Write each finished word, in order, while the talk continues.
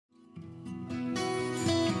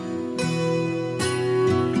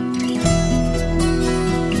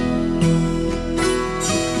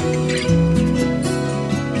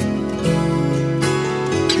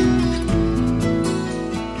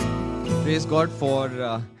God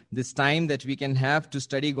for this time that we can have to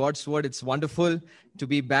study God's Word. It's wonderful to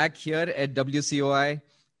be back here at WCOI.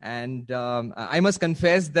 And I must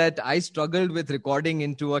confess that I struggled with recording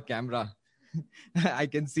into a camera. I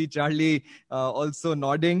can see Charlie also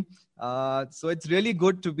nodding. So it's really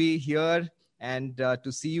good to be here and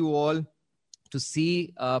to see you all, to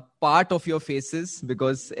see part of your faces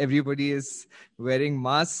because everybody is wearing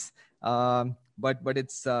masks. But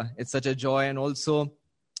it's such a joy, and also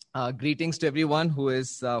greetings to everyone who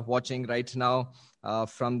is watching right now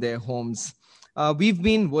from their homes. We've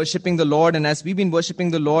been worshiping the Lord, and as we've been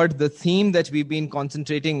worshiping the Lord, the theme that we've been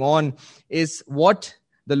concentrating on is what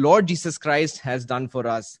the Lord Jesus Christ has done for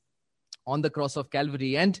us on the cross of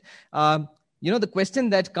Calvary. And, the question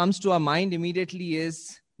that comes to our mind immediately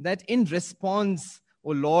is that in response,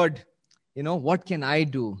 oh Lord, what can I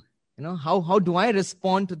do? How do I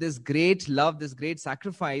respond to this great love, this great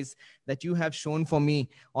sacrifice that you have shown for me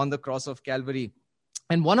on the cross of Calvary?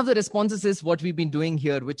 And one of the responses is what we've been doing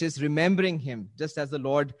here, which is remembering him, just as the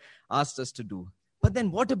Lord asked us to do. But then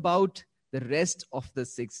what about the rest of the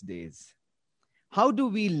 6 days? How do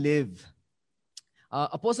we live?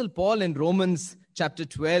 Apostle Paul in Romans chapter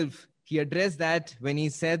 12, he addressed that when he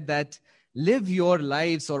said that live your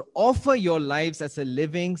lives or offer your lives as a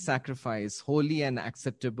living sacrifice, holy and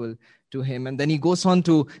acceptable to him. And then he goes on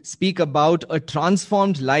to speak about a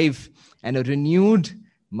transformed life and a renewed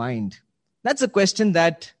mind. That's a question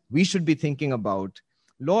that we should be thinking about.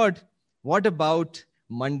 Lord, what about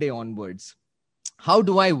Monday onwards? How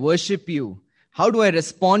do I worship you? How do I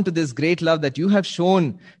respond to this great love that you have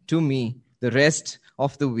shown to me the rest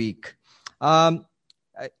of the week?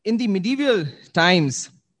 In the medieval times,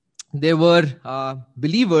 there were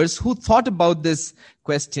believers who thought about this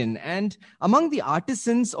question. And among the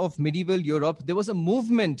artisans of medieval Europe, there was a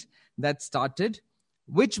movement that started,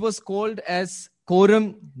 which was called as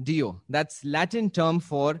Coram Deo. That's Latin term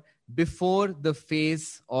for before the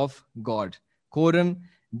face of God. Coram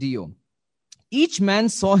Deo. Each man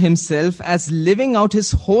saw himself as living out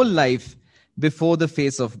his whole life before the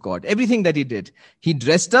face of God. Everything that he did. He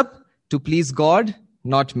dressed up to please God,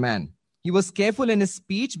 not man. He was careful in his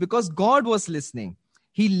speech because God was listening.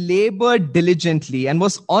 He labored diligently and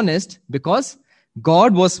was honest because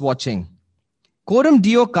God was watching. Coram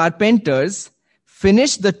Deo carpenters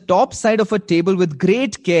finished the top side of a table with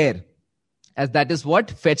great care, as that is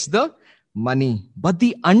what fetched the money. But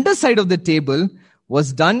the underside of the table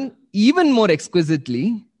was done even more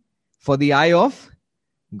exquisitely for the eye of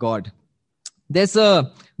God. There's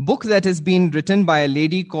a book that has been written by a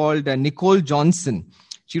lady called Nicole Johnson.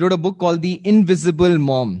 She wrote a book called The Invisible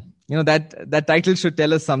Mom. That title should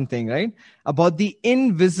tell us something, right? About the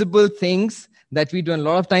invisible things that we do. And a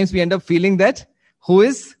lot of times we end up feeling that who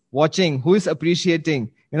is watching, who is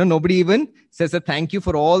appreciating. Nobody even says a thank you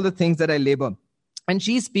for all the things that I labor. And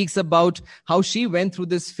she speaks about how she went through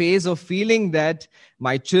this phase of feeling that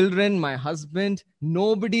my children, my husband,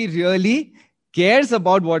 nobody really cares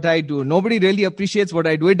about what I do. Nobody really appreciates what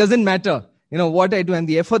I do. It doesn't matter. What I do and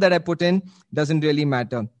the effort that I put in doesn't really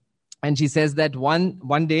matter. And she says that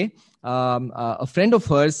one day, a friend of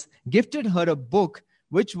hers gifted her a book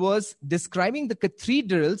which was describing the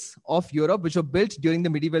cathedrals of Europe, which were built during the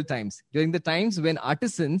medieval times, during the times when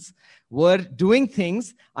artisans were doing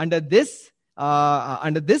things under this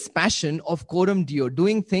passion of Coram Deo,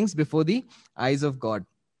 doing things before the eyes of God.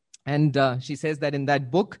 And she says that in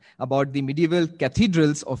that book about the medieval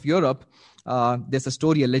cathedrals of Europe, there's a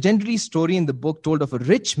story, a legendary story in the book told of a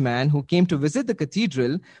rich man who came to visit the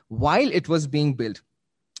cathedral while it was being built.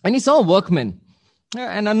 And he saw a workman,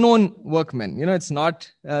 an unknown workman. It's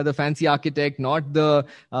not the fancy architect, not the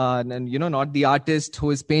artist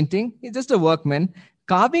who is painting. He's just a workman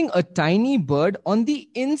carving a tiny bird on the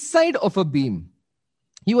inside of a beam.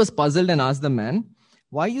 He was puzzled and asked the man,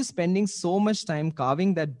 "Why are you spending so much time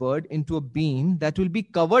carving that bird into a beam that will be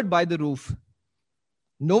covered by the roof?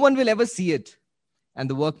 No one will ever see it." And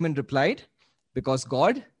the workman replied, "Because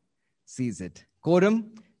God sees it."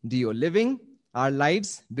 Coram Deo, living our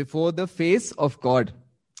lives before the face of God.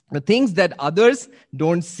 The things that others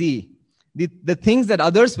don't see, the things that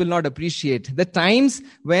others will not appreciate, the times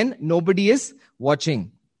when nobody is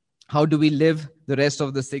watching. How do we live the rest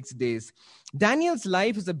of the 6 days? Daniel's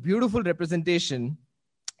life is a beautiful representation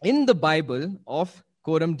in the Bible of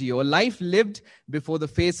Coram Deo, life lived before the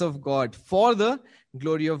face of God, for the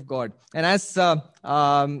glory of God. And as,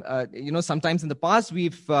 sometimes in the past,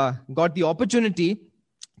 we've got the opportunity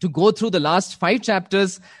to go through the last 5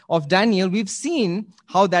 chapters of Daniel. We've seen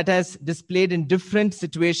how that has displayed in different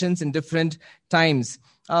situations, in different times.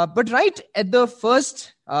 But right at the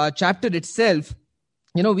first chapter itself,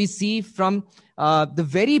 we see from the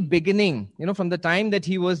very beginning, from the time that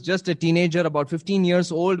he was just a teenager, about 15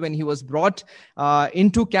 years old, when he was brought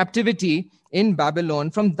into captivity in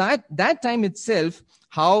Babylon. From that time itself,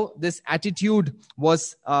 how this attitude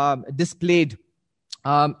was displayed.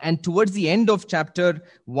 And towards the end of chapter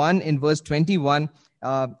 1 in verse 21,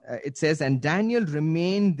 it says, "And Daniel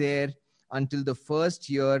remained there until the first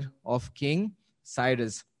year of King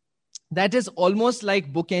Cyrus." That is almost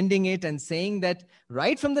like bookending it and saying that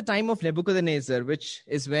right from the time of Nebuchadnezzar, which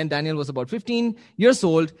is when Daniel was about 15 years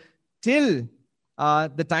old, till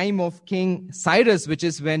the time of King Cyrus, which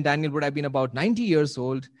is when Daniel would have been about 90 years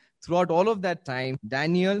old, throughout all of that time,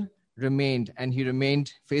 Daniel remained, and he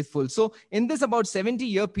remained faithful. So in this about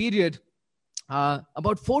 70-year period,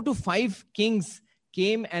 about 4 to 5 kings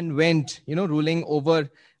came and went, ruling over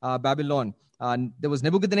Babylon. There was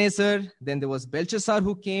Nebuchadnezzar, then there was Belshazzar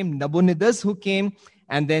who came, Nabonidus who came,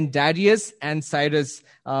 and then Darius and Cyrus,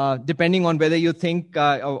 depending on whether you think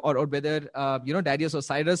or whether Darius or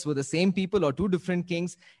Cyrus were the same people or two different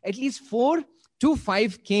kings. At least 4 to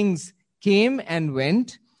 5 kings came and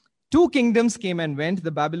went. 2 kingdoms came and went,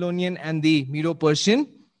 the Babylonian and the Medo-Persian.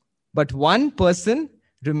 But one person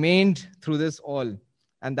remained through this all,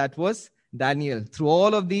 and that was Daniel. Through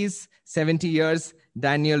all of these 70 years,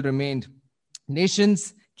 Daniel remained.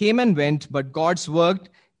 Nations came and went, but God's work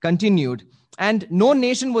continued. And no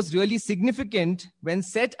nation was really significant when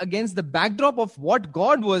set against the backdrop of what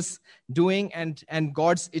God was doing and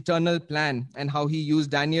God's eternal plan, and how he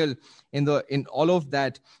used Daniel in all of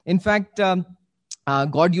that. In fact,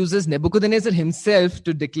 God uses Nebuchadnezzar himself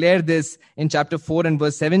to declare this in chapter 4 and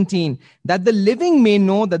verse 17, that the living may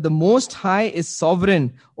know that the Most High is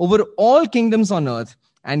sovereign over all kingdoms on earth,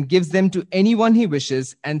 and gives them to anyone he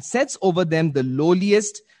wishes, and sets over them the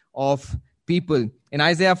lowliest of people. In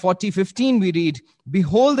Isaiah 40:15 we read,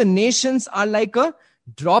 "Behold, the nations are like a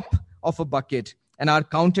drop of a bucket, and are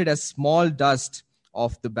counted as small dust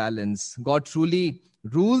of the balance." God truly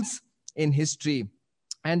rules in history.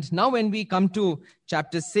 And now when we come to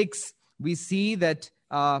chapter 6, we see that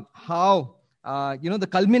how the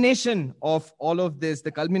culmination of all of this,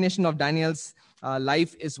 the culmination of Daniel's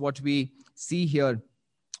life, is what we see here.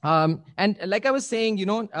 And like I was saying,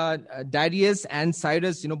 Darius and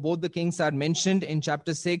Cyrus, both the kings are mentioned in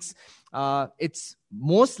chapter 6. It's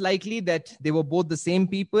most likely that they were both the same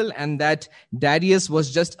people, and that Darius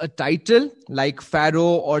was just a title like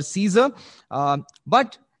Pharaoh or Caesar.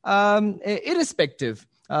 But irrespective,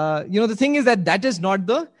 the thing is that is not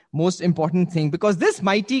the most important thing, because this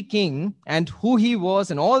mighty king and who he was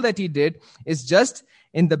and all that he did is just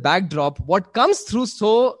in the backdrop. What comes through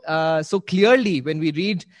so clearly when we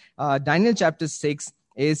read Daniel chapter 6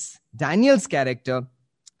 is Daniel's character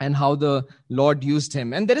and how the Lord used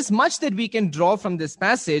him. And there is much that we can draw from this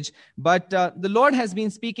passage, but the Lord has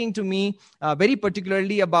been speaking to me very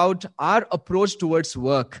particularly about our approach towards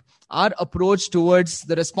work, our approach towards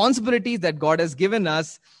the responsibilities that God has given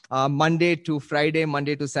us Monday to Friday,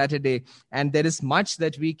 Monday to Saturday. And there is much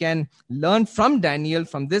that we can learn from Daniel,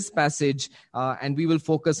 from this passage, and we will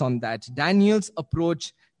focus on that. Daniel's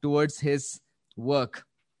approach towards his work.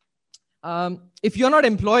 If you're not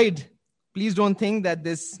employed, please don't think that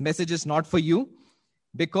this message is not for you,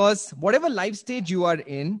 because whatever life stage you are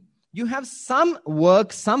in, you have some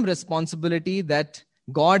work, some responsibility that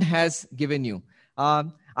God has given you.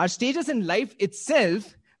 Our stages in life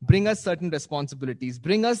itself bring us certain responsibilities,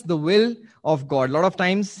 bring us the will of God. A lot of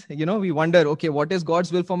times, we wonder, okay, what is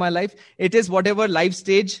God's will for my life? It is whatever life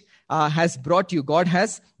stage has brought you. God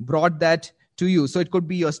has brought that to you. So it could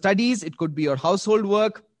be your studies, it could be your household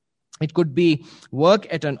work, it could be work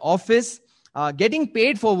at an office. Getting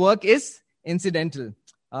paid for work is incidental.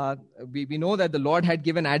 We know that the Lord had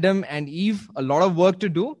given Adam and Eve a lot of work to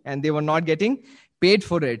do, and they were not getting paid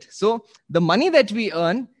for it. So the money that we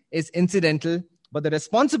earn is incidental, but the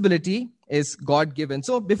responsibility is God-given.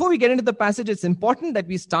 So before we get into the passage, it's important that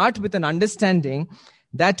we start with an understanding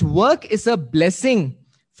that work is a blessing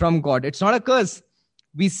from God. It's not a curse.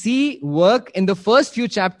 We see work in the first few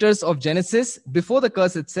chapters of Genesis before the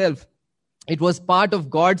curse itself. It was part of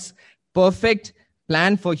God's perfect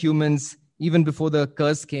plan for humans even before the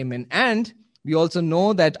curse came in. And we also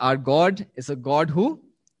know that our God is a God who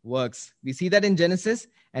works. We see that in Genesis,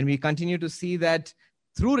 and we continue to see that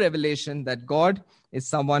through Revelation, that God is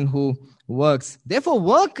someone who works. Therefore,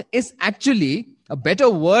 work is actually a better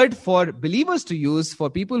word for believers to use, for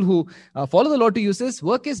people who follow the Lord to use this.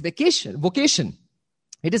 Work is vocation.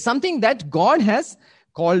 It is something that God has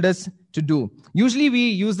called us to do. Usually we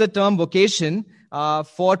use the term vocation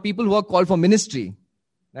for people who are called for ministry,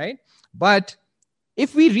 right? But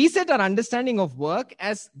if we reset our understanding of work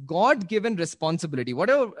as God-given responsibility,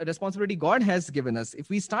 whatever responsibility God has given us, if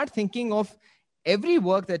we start thinking of every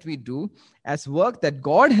work that we do as work that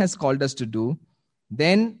God has called us to do,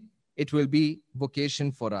 then it will be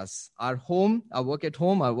vocation for us. Our home, our work at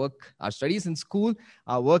home, our studies in school,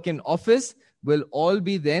 our work in office will all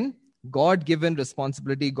be then God-given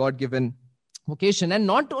responsibility, God-given vocation. And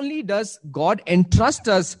not only does God entrust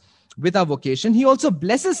us with our vocation, he also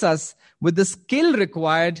blesses us with the skill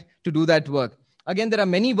required to do that work. Again, there are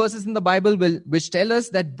many verses in the Bible which tell us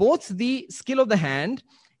that both the skill of the hand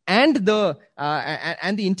and the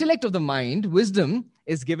intellect of the mind, wisdom,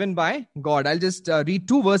 is given by God. I'll just read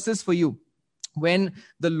 2 verses for you. When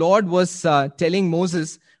the Lord was telling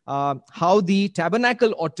Moses how the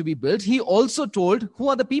tabernacle ought to be built, he also told who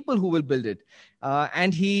are the people who will build it.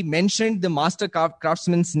 And he mentioned the master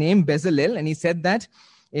craftsman's name, Bezalel, and he said that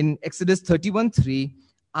in Exodus 31:3,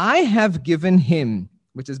 I have given him,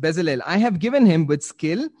 which is Bezalel, I have given him with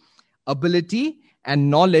skill, ability, and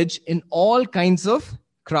knowledge in all kinds of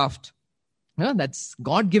craft. That's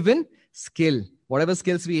God-given skill, whatever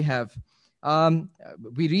skills we have.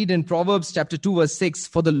 We read in Proverbs chapter 2, verse 6,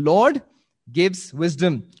 for the Lord gives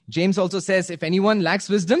wisdom. James also says, if anyone lacks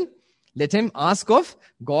wisdom, let him ask of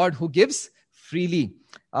God who gives freely.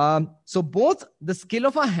 So both the skill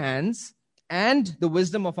of our hands and the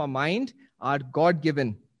wisdom of our mind are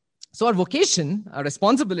God-given. So our vocation, our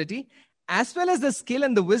responsibility, as well as the skill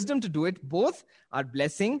and the wisdom to do it, both are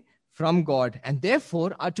blessing from God and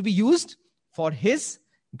therefore are to be used for his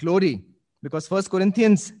glory. Because 1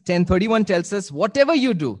 Corinthians 10:31 tells us, whatever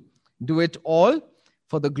you do, do it all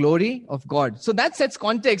for the glory of God. So that sets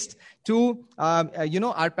context to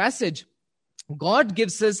our passage. God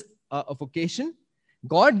gives us a vocation.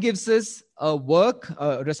 God gives us a work,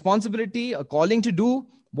 a responsibility, a calling to do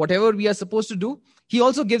whatever we are supposed to do. He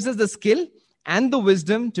also gives us the skill and the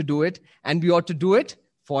wisdom to do it, and we ought to do it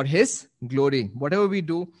for his glory. Whatever we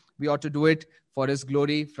do, we ought to do it for his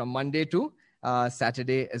glory from Monday to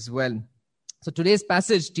Saturday as well. So today's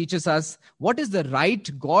passage teaches us what is the right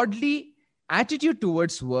godly attitude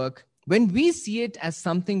towards work when we see it as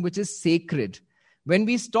something which is sacred. When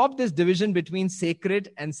we stop this division between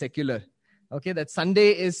sacred and secular. Okay, that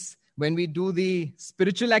Sunday is when we do the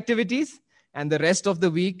spiritual activities and the rest of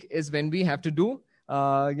the week is when we have to do,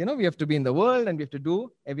 we have to be in the world and we have to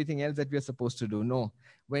do everything else that we are supposed to do. No,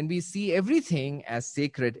 when we see everything as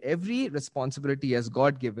sacred, every responsibility as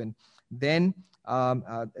God-given, then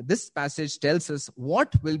this passage tells us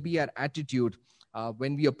what will be our attitude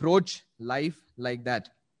when we approach life like that.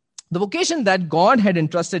 The vocation that God had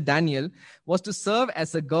entrusted Daniel was to serve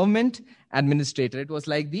as a government administrator. It was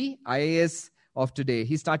like the IAS of today.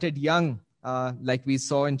 He started young, like we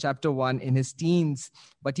saw in chapter 1, in his teens,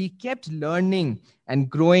 but he kept learning and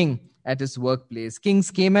growing at his workplace. Kings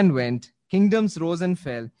came and went, kingdoms rose and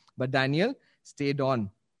fell, but Daniel stayed on.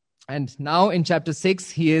 And now in chapter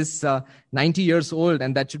 6, he is 90 years old,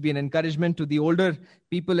 and that should be an encouragement to the older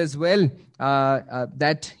people as well,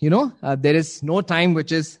 that, there is no time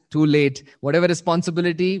which is too late. Whatever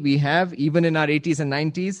responsibility we have, even in our 80s and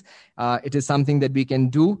 90s, it is something that we can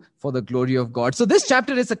do for the glory of God. So this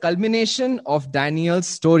chapter is a culmination of Daniel's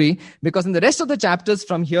story, because in the rest of the chapters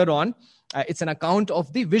from here on, it's an account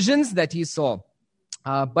of the visions that he saw.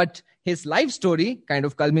 But his life story kind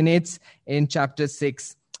of culminates in chapter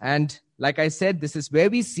 6. And like I said, this is where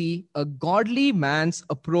we see a godly man's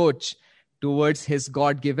approach towards his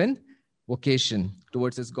God-given vocation,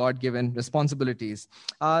 towards his God-given responsibilities.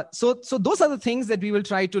 So those are the things that we will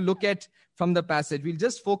try to look at from the passage. We'll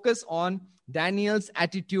just focus on Daniel's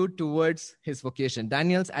attitude towards his vocation,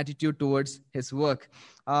 Daniel's attitude towards his work.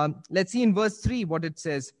 Let's see in verse 3 what it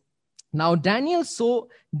says. Now Daniel so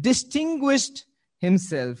distinguished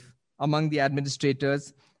himself among the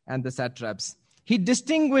administrators and the satraps. He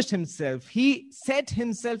distinguished himself. He set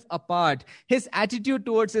himself apart. His attitude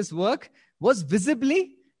towards his work was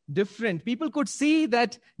visibly different. People could see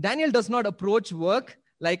that Daniel does not approach work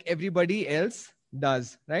like everybody else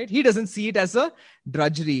does, right? He doesn't see it as a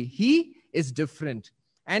drudgery. He is different.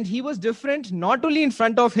 And he was different not only in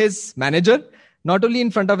front of his manager, not only in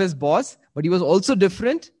front of his boss, but he was also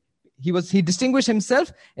different. He distinguished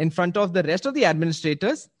himself in front of the rest of the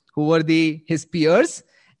administrators who were his peers,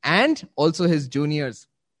 and also his juniors.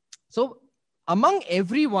 So among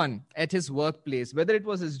everyone at his workplace, whether it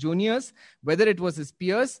was his juniors, whether it was his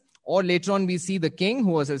peers, or later on we see the king who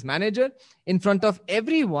was his manager, in front of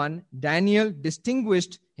everyone, Daniel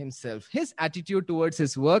distinguished himself. His attitude towards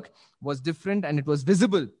his work was different and it was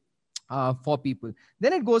visible for people.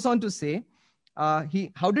 Then it goes on to say,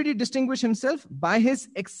 how did he distinguish himself? By his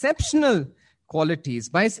exceptional qualities,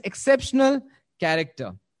 by his exceptional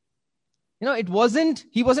character. He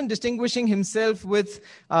wasn't distinguishing himself with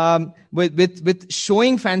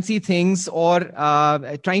showing fancy things or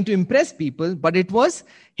trying to impress people, but it was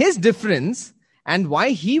his difference, and why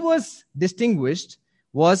he was distinguished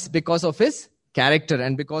was because of his character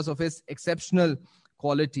and because of his exceptional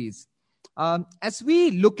qualities. As we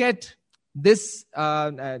look at this,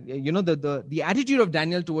 the attitude of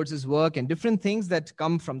Daniel towards his work and different things that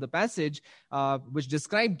come from the passage which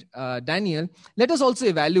described Daniel, let us also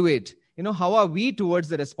evaluate, how are we towards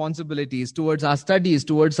the responsibilities, towards our studies,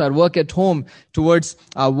 towards our work at home, towards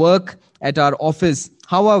our work at our office.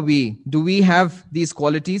 How are we? Do we have these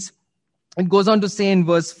qualities? It goes on to say in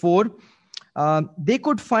verse 4, they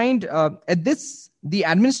could find, at this, the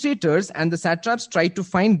administrators and the satraps tried to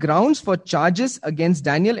find grounds for charges against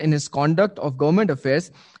Daniel in his conduct of government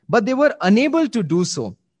affairs, but they were unable to do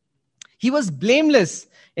so. He was blameless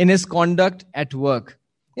in his conduct at work.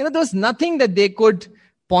 There was nothing that they could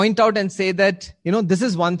point out and say that, this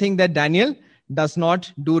is one thing that Daniel does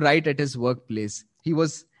not do right at his workplace. He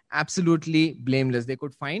was absolutely blameless. They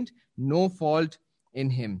could find no fault in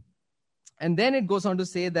him. And then it goes on to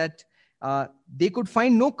say that they could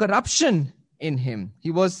find no corruption in him.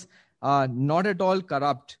 He was not at all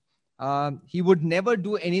corrupt. He would never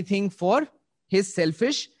do anything for his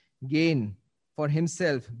selfish gain, for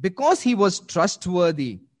himself, because he was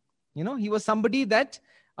trustworthy. He was somebody that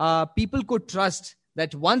people could trust,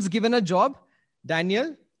 that once given a job,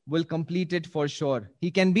 Daniel will complete it for sure. He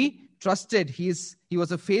can be trusted. He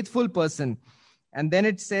was a faithful person. And then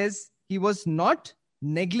it says he was not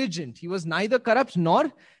negligent. He was neither corrupt nor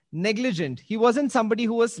negligent. He wasn't somebody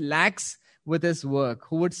who was lax with his work,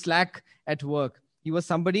 who would slack at work. He was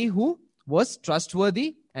somebody who was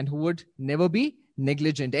trustworthy and who would never be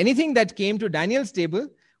negligent. Anything that came to Daniel's table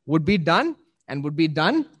would be done and would be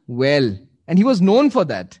done well. And he was known for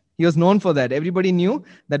that. Everybody knew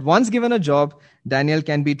that once given a job, Daniel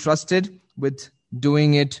can be trusted with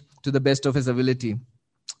doing it to the best of his ability.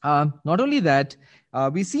 Not only that,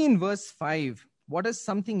 we see in verse 5, what is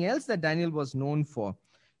something else that Daniel was known for?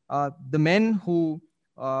 The men who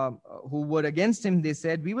were against him, they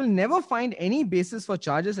said, we will never find any basis for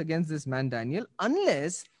charges against this man Daniel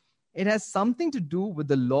unless it has something to do with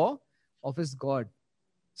the law of his God.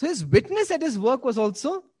 So his witness at his work was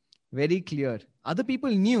also very clear. Other people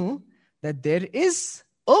knew that there is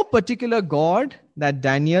a particular God that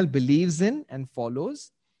Daniel believes in and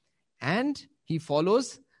follows, and he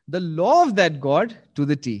follows the law of that God to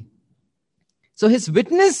the T. So his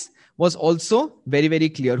witness was also very, very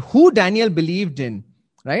clear. Who Daniel believed in,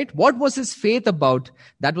 right? What was his faith about?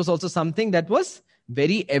 That was also something that was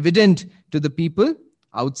very evident to the people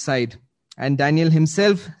outside. And Daniel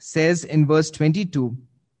himself says in verse 22,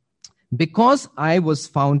 because I was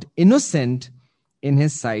found innocent in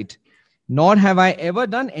his sight, nor have I ever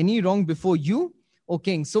done any wrong before you, O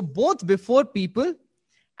king. So both before people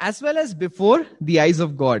as well as before the eyes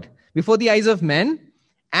of God, before the eyes of men,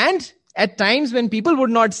 and at times when people would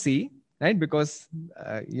not see, right? Because,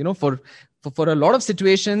 for a lot of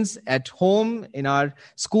situations at home, in our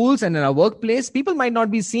schools and in our workplace, people might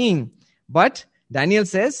not be seeing. But Daniel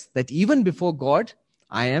says that even before God,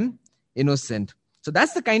 I am innocent. So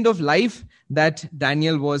that's the kind of life that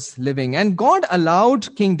Daniel was living. And God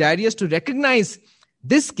allowed King Darius to recognize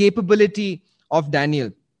this capability of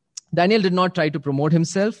Daniel. Daniel did not try to promote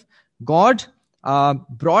himself. God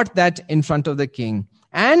brought that in front of the king.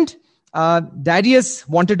 And Darius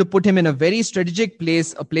wanted to put him in a very strategic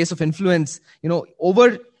place, a place of influence.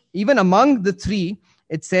 Even among the three,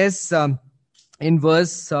 it says in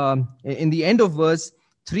the end of verse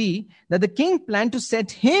 3, that the king planned to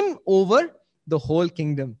set him over the whole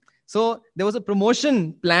kingdom. So there was a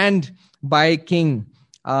promotion planned by king.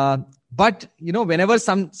 But whenever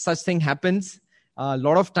some such thing happens, a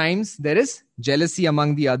lot of times there is jealousy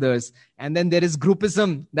among the others. And then there is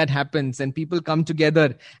groupism that happens and people come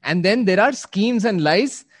together. And then there are schemes and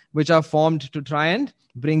lies which are formed to try and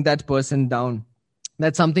bring that person down.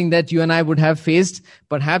 That's something that you and I would have faced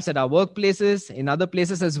perhaps at our workplaces, in other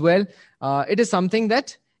places as well. It is something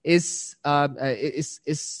that is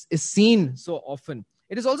seen so often.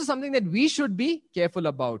 It is also something that we should be careful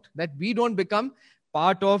about, that we don't become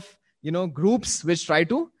part of groups which try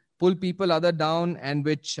to pull people other down and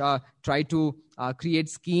which try to create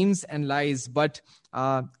schemes and lies. But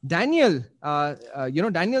Daniel's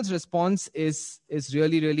response is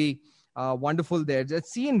really, really wonderful there.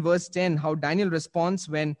 Let's see in verse 10 how Daniel responds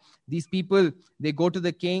when these people, they go to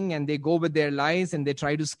the king and they go with their lies and they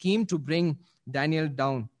try to scheme to bring Daniel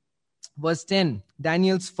down. Verse 10,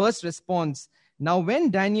 Daniel's first response. Now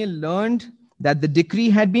when Daniel learned that the decree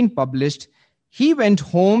had been published, he went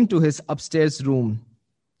home to his upstairs room.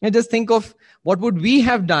 And just think of what would we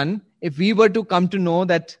have done if we were to come to know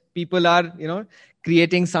that people are,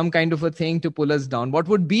 creating some kind of a thing to pull us down. What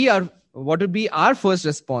would be our first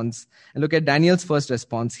response? And look at Daniel's first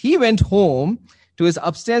response. He went home to his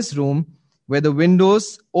upstairs room where the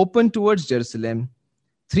windows opened towards Jerusalem.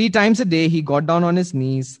 3 times a day, he got down on his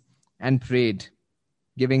knees and prayed,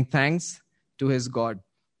 giving thanks to his God.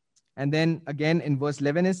 And then again in verse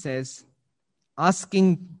 11, it says,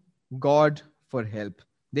 asking God for help.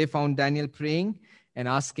 They found Daniel praying and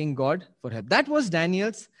asking God for help. That was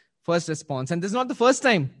Daniel's first response. And this is not the first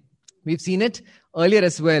time. We've seen it earlier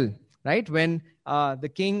as well, right? When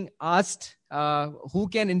the king asked, who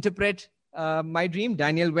can interpret my dream?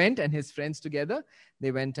 Daniel went and his friends together.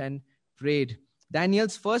 They went and prayed.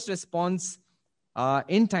 Daniel's first response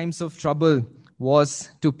in times of trouble was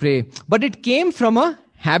to pray. But it came from a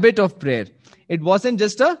habit of prayer. It wasn't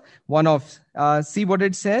just a one-off. See what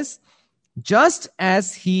it says? Just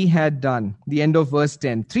as he had done, the end of verse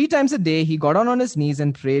 10. 3 times a day, he got on his knees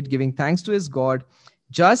and prayed, giving thanks to his God,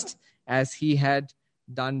 just as he had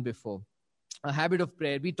done before. A habit of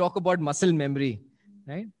prayer. We talk about muscle memory,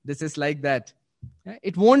 right? This is like that.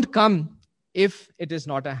 It won't come if it is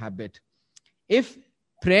not a habit. If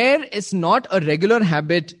prayer is not a regular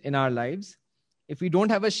habit in our lives, if we don't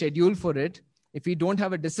have a schedule for it, if we don't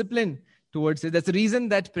have a discipline towards it, that's the reason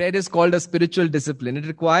that prayer is called a spiritual discipline. It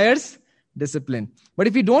requires discipline. But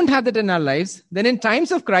if we don't have that in our lives, then in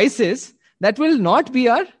times of crisis, that will not be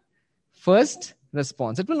our first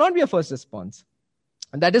response. It will not be a first response.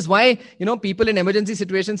 And that is why, people in emergency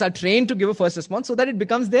situations are trained to give a first response so that it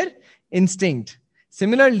becomes their instinct.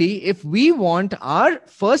 Similarly, if we want our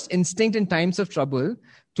first instinct in times of trouble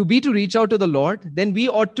to be to reach out to the Lord, then we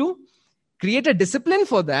ought to create a discipline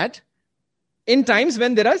for that in times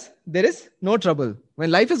when there is no trouble.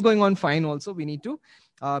 When life is going on fine also, we need to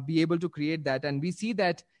be able to create that. And we see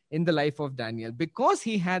that in the life of Daniel. Because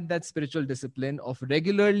he had that spiritual discipline of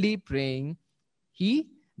regularly praying,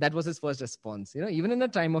 that was his first response. Even in a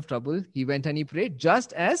time of trouble, he went and he prayed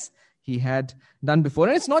just as he had done before.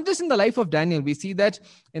 And it's not just in the life of Daniel. We see that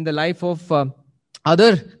in the life of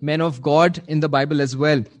other men of God in the Bible as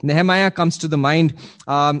well. Nehemiah comes to the mind.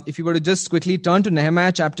 If you were to just quickly turn to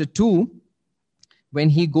Nehemiah chapter 2, when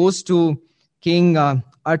he goes to King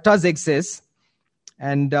Artaxerxes,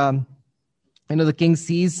 and the king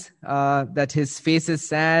sees that his face is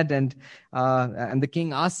sad, and the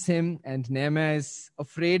king asks him, and Nehemiah is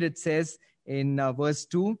afraid, it says in verse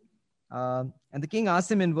 2. And the king asks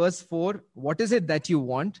him in verse 4, what is it that you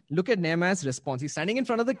want? Look at Nehemiah's response. He's standing in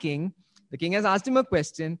front of the king. The king has asked him a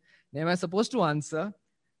question. Nehemiah is supposed to answer.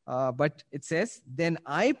 But it says, then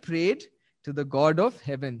I prayed to the God of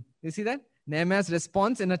heaven. You see that? Nehemiah's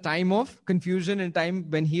response in a time of confusion, in a time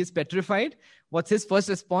when he is petrified. What's his first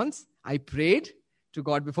response? I prayed to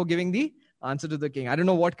God before giving the answer to the king. I don't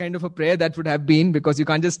know what kind of a prayer that would have been, because you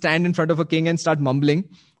can't just stand in front of a king and start mumbling,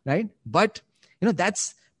 right? But,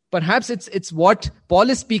 that's perhaps it's what Paul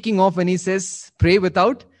is speaking of when he says pray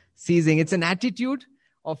without ceasing. It's an attitude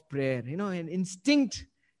of prayer, an instinct.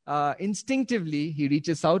 Instinctively, he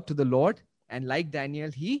reaches out to the Lord, and like Daniel,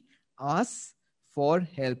 he asks for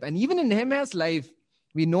help. And even in Nehemiah's life,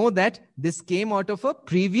 we know that this came out of a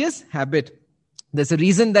previous habit. There's a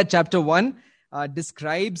reason that chapter 1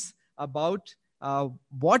 describes about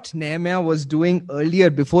what Nehemiah was doing earlier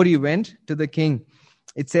before he went to the king.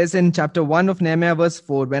 It says in chapter 1 of Nehemiah verse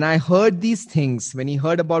 4, when I heard these things, when he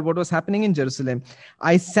heard about what was happening in Jerusalem,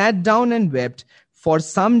 I sat down and wept. For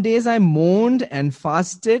some days I mourned and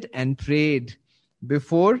fasted and prayed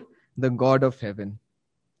before the God of heaven.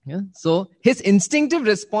 Yeah? So his instinctive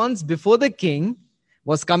response before the king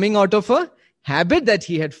was coming out of a habit that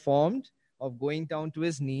he had formed of going down to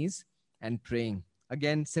his knees and praying.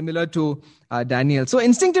 Again, similar to Daniel. So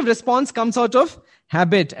instinctive response comes out of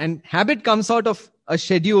habit, and habit comes out of a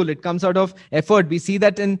schedule. It comes out of effort. We see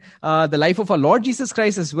that in the life of our Lord Jesus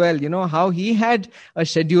Christ as well, how he had a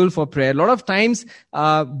schedule for prayer. A lot of times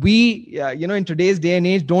we, in today's day and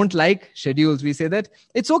age, don't like schedules. We say that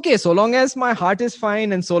it's okay so long as my heart is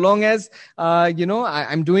fine, and so long as,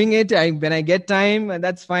 I'm doing it when I get time,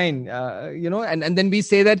 that's fine. And then we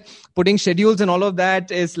say that putting schedules and all of that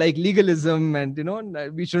is like legalism, and,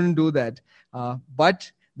 we shouldn't do that. But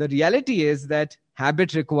the reality is that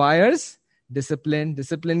habit requires discipline.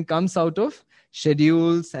 Discipline comes out of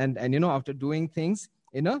schedules and after doing things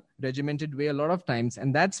in a regimented way a lot of times.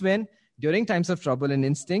 And that's when, during times of trouble, an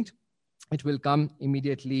instinct it will come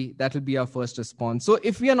immediately. That will be our first response. So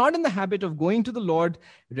if we are not in the habit of going to the Lord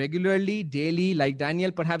regularly, daily, like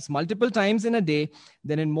Daniel, perhaps multiple times in a day,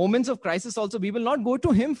 then in moments of crisis also, we will not go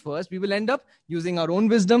to him first. We will end up using our own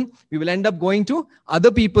wisdom. We will end up going to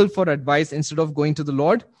other people for advice instead of going to the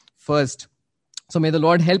Lord first. So may the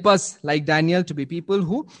Lord help us, like Daniel, to be people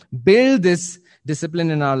who build this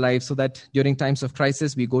discipline in our lives so that during times of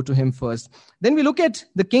crisis, we go to him first. Then we look at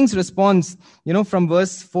the king's response, from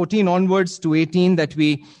verse 14 onwards to 18 that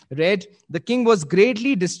we read. The king was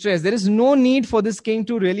greatly distressed. There is no need for this king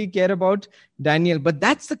to really care about Daniel, but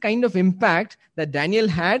that's the kind of impact that Daniel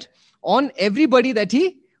had on everybody that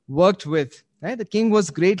he worked with. Right? The king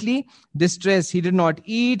was greatly distressed. He did not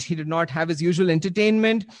eat. He did not have his usual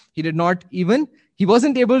entertainment. He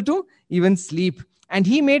wasn't able to even sleep. And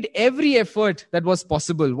he made every effort that was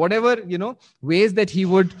possible. Whatever, ways that he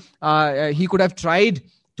could have tried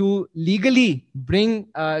to legally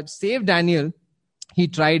save Daniel, he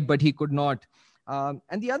tried, but he could not. And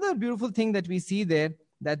the other beautiful thing that we see there,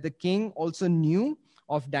 that the king also knew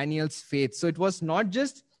of Daniel's faith. So it was not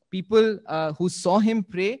just people who saw him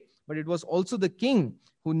pray, but it was also the king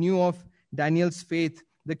who knew of Daniel's faith.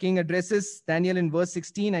 The king addresses Daniel in verse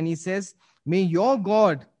 16 and he says, "May your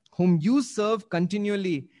God, whom you serve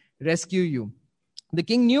continually, rescue you." The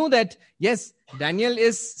king knew that, yes, Daniel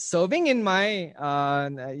is serving in my,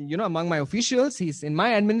 among my officials. He's in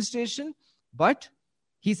my administration, but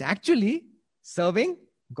he's actually serving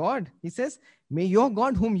God. He says, "May your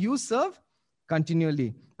God, whom you serve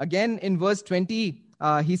continually." Again, in verse 20,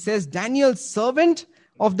 he says, "Daniel, servant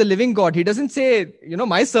of the living God." He doesn't say,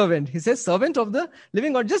 my servant. He says, servant of the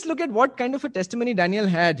living God. Just look at what kind of a testimony Daniel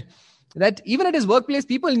had. That even at his workplace,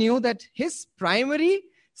 people knew that his primary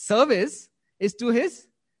service is to his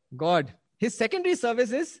God. His secondary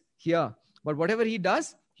service is here. But whatever he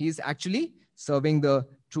does, he is actually serving the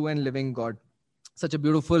true and living God. Such a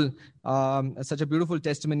beautiful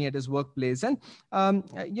testimony at his workplace. And,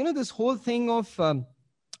 this whole thing of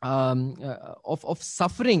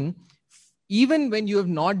suffering, even when you have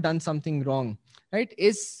not done something wrong, right,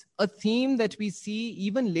 is a theme that we see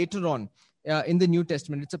even later on in the New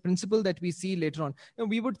Testament. It's a principle that we see later on.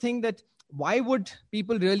 We would think that why would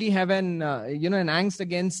people really have an angst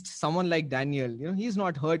against someone like Daniel? He's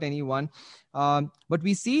not hurt anyone. But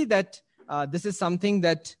we see that this is something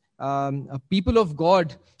that people of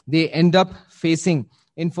God, they end up facing.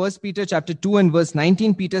 In 1 Peter chapter 2 and verse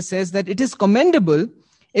 19, Peter says that it is commendable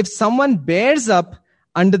if someone bears up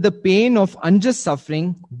under the pain of unjust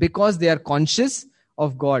suffering because they are conscious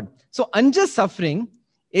of God. So unjust suffering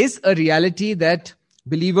is a reality that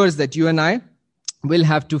believers, that you and I will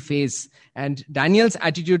have to face. And Daniel's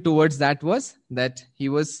attitude towards that was that he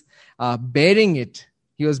was bearing it.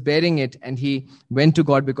 He was bearing it and he went to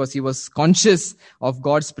God because he was conscious of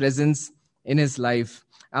God's presence in his life.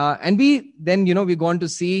 And we go on to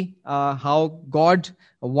see how God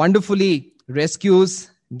wonderfully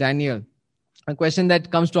rescues Daniel. A question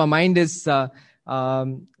that comes to our mind is does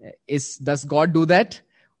God do that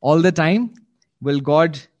all the time? Will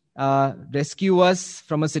God rescue us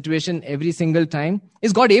from a situation every single time?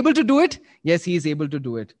 Is God able to do it? Yes, he is able to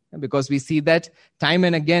do it. Because we see that time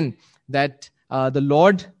and again, that the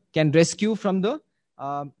Lord can rescue from the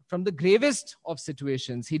gravest of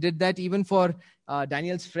situations. He did that even for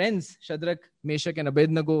Daniel's friends, Shadrach, Meshach, and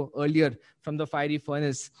Abednego earlier from the fiery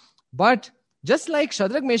furnace. But just like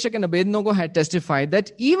Shadrach, Meshach, and Abednego had testified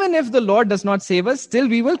that even if the Lord does not save us, still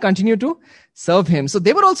we will continue to serve him. So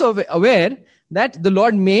they were also aware that the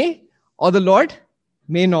Lord may or the Lord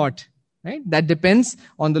may not. Right? That depends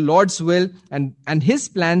on the Lord's will and his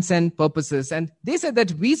plans and purposes. And they said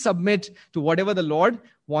that we submit to whatever the Lord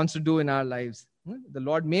wants to do in our lives. The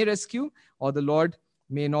Lord may rescue or the Lord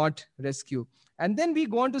may not rescue. And then we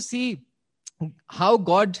go on to see how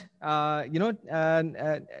God, Daniel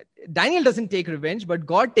doesn't take revenge, but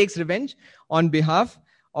God takes revenge on behalf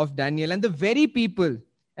of Daniel. And the very people,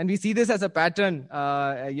 and we see this as a pattern,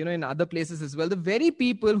 in other places as well, the very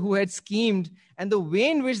people who had schemed and the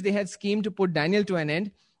way in which they had schemed to put Daniel to an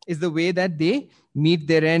end is the way that they meet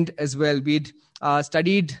their end as well. We'd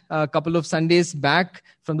studied a couple of Sundays back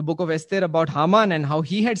from the book of Esther about Haman and how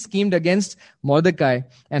he had schemed against Mordecai.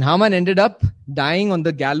 And Haman ended up dying on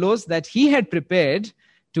the gallows that he had prepared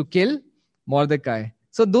to kill Mordecai.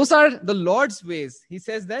 So those are the Lord's ways. He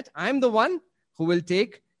says that I'm the one who will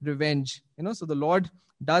take revenge. So the Lord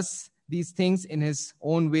does these things in his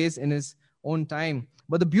own ways, in his own time.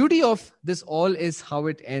 But the beauty of this all is how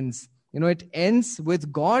it ends. It ends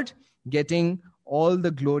with God getting all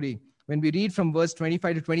the glory. When we read from verse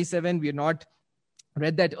 25 to 27, we have not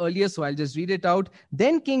read that earlier, so I'll just read it out.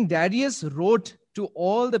 Then King Darius wrote to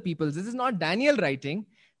all the peoples. This is not Daniel writing.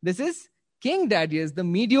 This is King Darius, the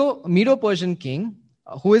Medo-Persian king,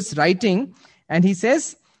 who is writing. And he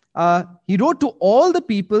says, he wrote to all the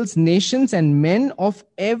peoples, nations, and men of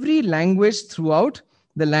every language throughout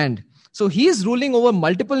the land. So he is ruling over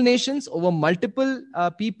multiple nations, over multiple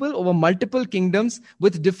people, over multiple kingdoms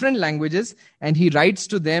with different languages. And he writes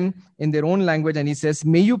to them in their own language. And he says,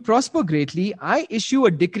 may you prosper greatly. I issue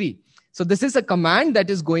a decree. So this is a command that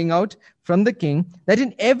is going out from the king, that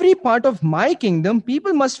in every part of my kingdom,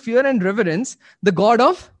 people must fear and reverence the God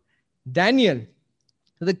of Daniel.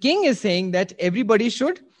 So the king is saying that everybody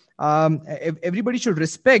should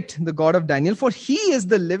respect the God of Daniel, for he is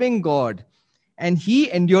the living God and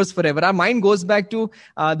he endures forever. Our mind goes back to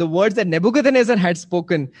the words that Nebuchadnezzar had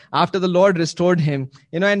spoken after the Lord restored him.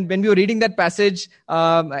 And when we were reading that passage,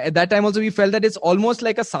 at that time also we felt that it's almost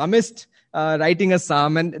like a psalmist writing a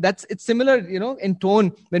psalm. And it's similar, in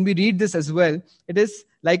tone when we read this as well. It is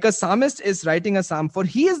like a psalmist is writing a psalm. For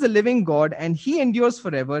he is the living God and he endures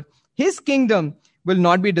forever. His kingdom will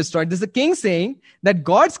not be destroyed. This is the king saying that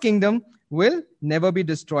God's kingdom will never be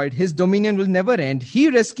destroyed. His dominion will never end. He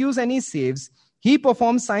rescues and he saves. He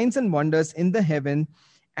performs signs and wonders in the heaven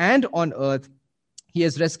and on earth. He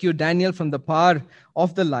has rescued Daniel from the power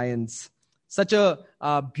of the lions. Such a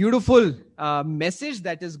beautiful message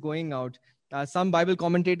that is going out. Some Bible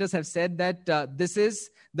commentators have said that this is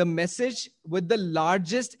the message with the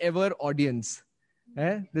largest ever audience.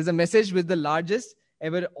 There's a message with the largest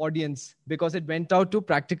ever audience because it went out to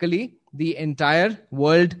practically the entire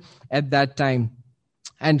world at that time.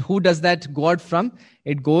 And who does that go out from?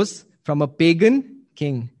 It goes from a pagan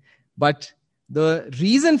king. But the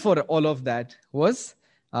reason for all of that was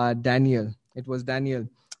Daniel. It was Daniel.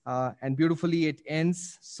 And beautifully it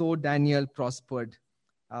ends, so Daniel prospered.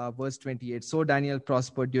 Verse 28, so Daniel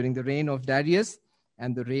prospered during the reign of Darius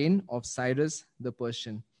and the reign of Cyrus the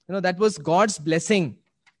Persian. That was God's blessing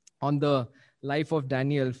on the life of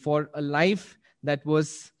Daniel, for a life that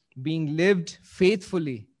was being lived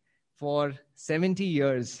faithfully for 70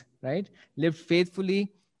 years, right? Lived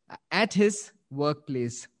faithfully at his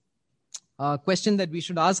workplace. A question that we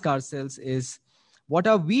should ask ourselves is, what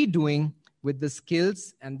are we doing with the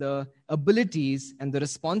skills and the abilities and the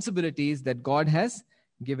responsibilities that God has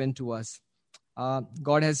given to us?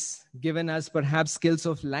 God has given us perhaps skills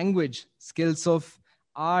of language, skills of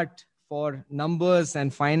art, for numbers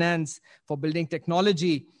and finance, for building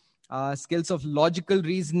technology, skills of logical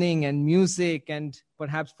reasoning and music, and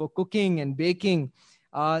perhaps for cooking and baking,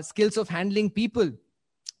 skills of handling people,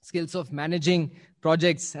 skills of managing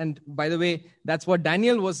projects. And by the way, that's what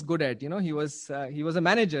Daniel was good at. He was a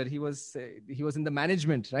manager. He was in the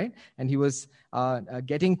management, right? And he was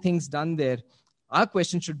getting things done there. Our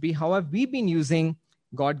question should be, how have we been using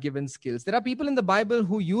God-given skills? There are people in the Bible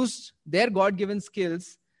who used their God-given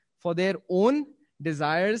skills for their own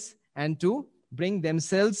desires and to bring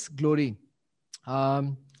themselves glory.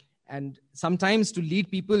 And sometimes to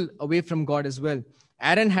lead people away from God as well.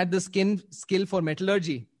 Aaron had the skill for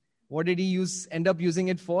metallurgy. What did he end up using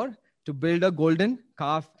it for? To build a golden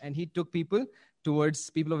calf. And he took people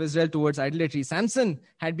of Israel towards idolatry. Samson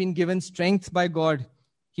had been given strength by God.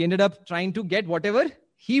 He ended up trying to get whatever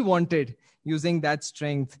he wanted, using that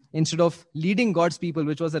strength instead of leading God's people,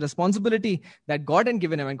 which was a responsibility that God had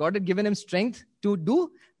given him. And God had given him strength to do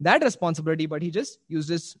that responsibility, but he just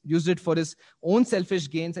used it for his own selfish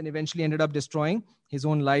gains and eventually ended up destroying his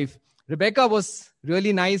own life. Rebecca was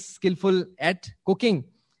really nice, skillful at cooking,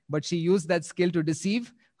 but she used that skill to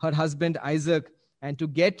deceive her husband Isaac and to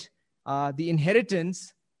get the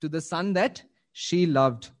inheritance to the son that she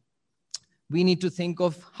loved. We need to think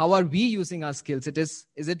of how are we using our skills.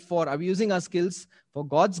 Are we using our skills for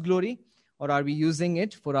God's glory, or are we using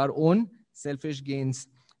it for our own selfish gains?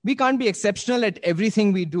 We can't be exceptional at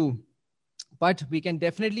everything we do, but we can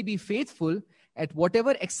definitely be faithful at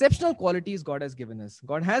whatever exceptional qualities God has given us.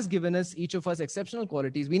 God has given us, each of us, exceptional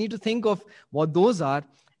qualities. We need to think of what those are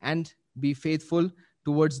and be faithful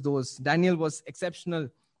towards those. Daniel was exceptional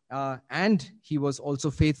and he was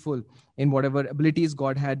also faithful in whatever abilities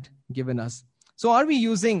God had given us. So are we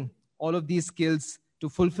using all of these skills to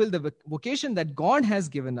fulfill the vocation that God has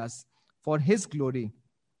given us for his glory?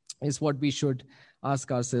 Is what we should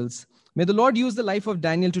ask ourselves. May the Lord use the life of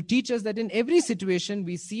Daniel to teach us that in every situation,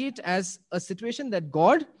 we see it as a situation that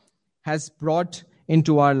God has brought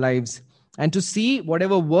into our lives, and to see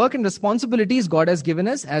whatever work and responsibilities God has given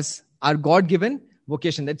us as our God-given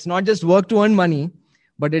vocation. It's not just work to earn money,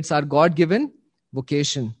 but it's our God-given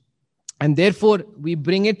vocation. And therefore, we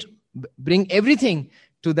bring everything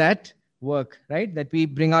to that work, right? That we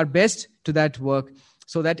bring our best to that work,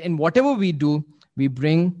 so that in whatever we do, we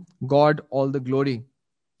bring God all the glory.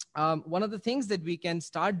 One of the things that we can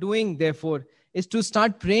start doing, therefore, is to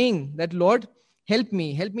start praying that, Lord, help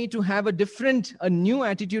me to have a new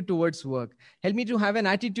attitude towards work. Help me to have an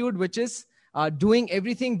attitude which is doing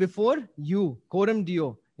everything before you, coram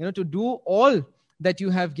Deo, to do all that you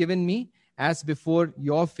have given me as before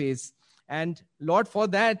your face. And Lord, for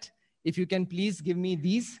that, if you can please give me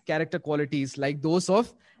these character qualities like those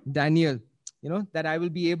of Daniel, that I will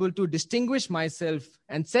be able to distinguish myself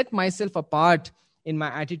and set myself apart in my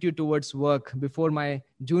attitude towards work before my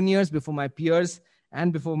juniors, before my peers,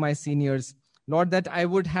 and before my seniors. Lord, that I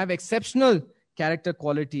would have exceptional character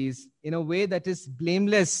qualities in a way that is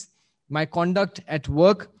blameless. My conduct at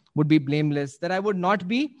work would be blameless, that I would not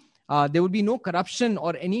be, there would be no corruption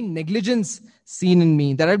or any negligence seen in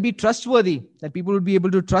me, that I would be trustworthy, that people would be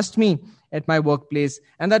able to trust me at my workplace,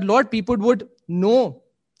 and that, Lord, people would know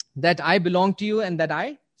that I belong to you and that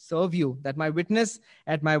I serve you, that my witness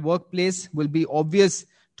at my workplace will be obvious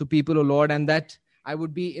to people, O Lord, and that I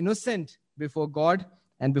would be innocent before God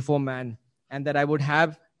and before man, and that I would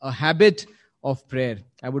have a habit of prayer.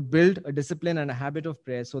 I would build a discipline and a habit of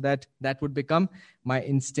prayer so that would become my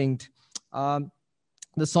instinct.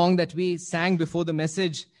 The song that we sang before the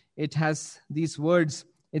message, it has these words.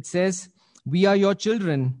 It says, "We are your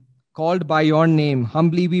children, called by your name.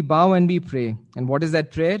 Humbly we bow and we pray." And what is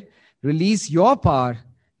that prayer? "Release your power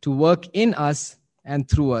to work in us and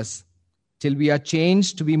through us, till we are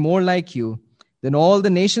changed to be more like you. Then all the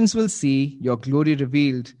nations will see your glory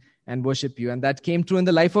revealed and worship you." And that came true in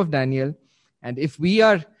the life of Daniel. And if we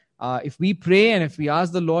pray and if we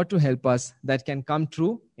ask the Lord to help us, that can come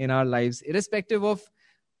true in our lives, irrespective of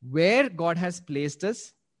where God has placed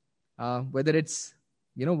us, whether it's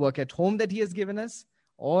work at home that He has given us,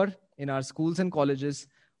 or in our schools and colleges,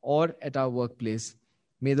 or at our workplace.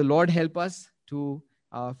 May the Lord help us to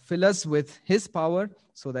fill us with His power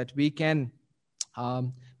so that we can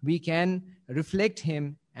reflect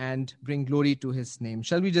Him and bring glory to His name.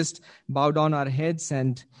 Shall we just bow down our heads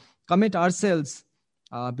and commit ourselves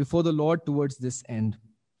before the Lord towards this end?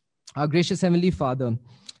 Our gracious Heavenly Father,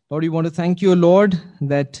 Lord, we want to thank you, Lord,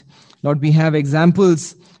 that, Lord, we have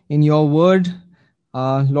examples in your word,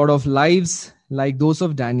 Lord, of lives like those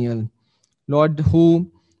of Daniel, Lord,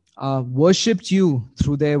 who worshipped you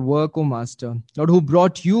through their work, O Master. Lord, who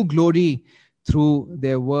brought you glory through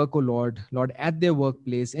their work, O Lord, at their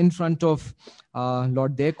workplace, in front of,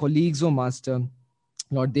 Lord, their colleagues, O Master.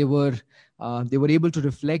 Lord, they were able to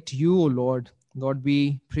reflect you, O Lord. Lord,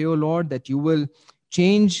 we pray, O Lord, that you will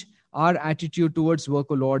change our attitude towards work,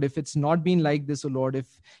 O Lord. If it's not been like this, O Lord,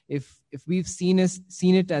 if we've seen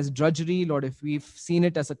it as drudgery, Lord, if we've seen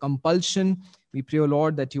it as a compulsion, we pray, O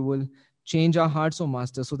Lord, that you will change our hearts, O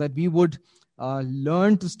Master, so that we would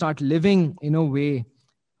learn to start living in a way,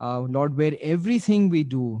 Lord, where everything we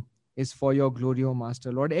do is for your glory, O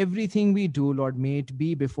Master. Lord, everything we do, Lord, may it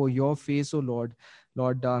be before your face, O Lord.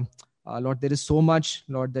 Lord, there is so much,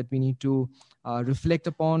 Lord, that we need to reflect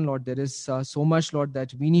upon. Lord, there is so much, Lord,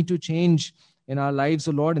 that we need to change in our lives,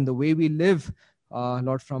 O Lord, in the way we live,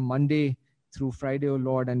 Lord, from Monday through Friday, O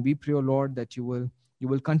Lord. And we pray, O Lord, that you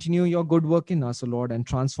will continue your good work in us, O Lord, and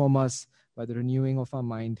transform us by the renewing of our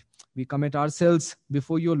mind. We commit ourselves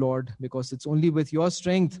before you, Lord, because it's only with your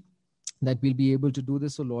strength that we'll be able to do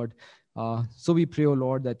this, O Lord. So we pray, O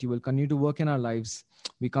Lord, that you will continue to work in our lives.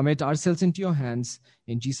 We commit ourselves into your hands.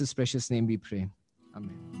 In Jesus' precious name we pray.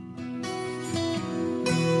 Amen.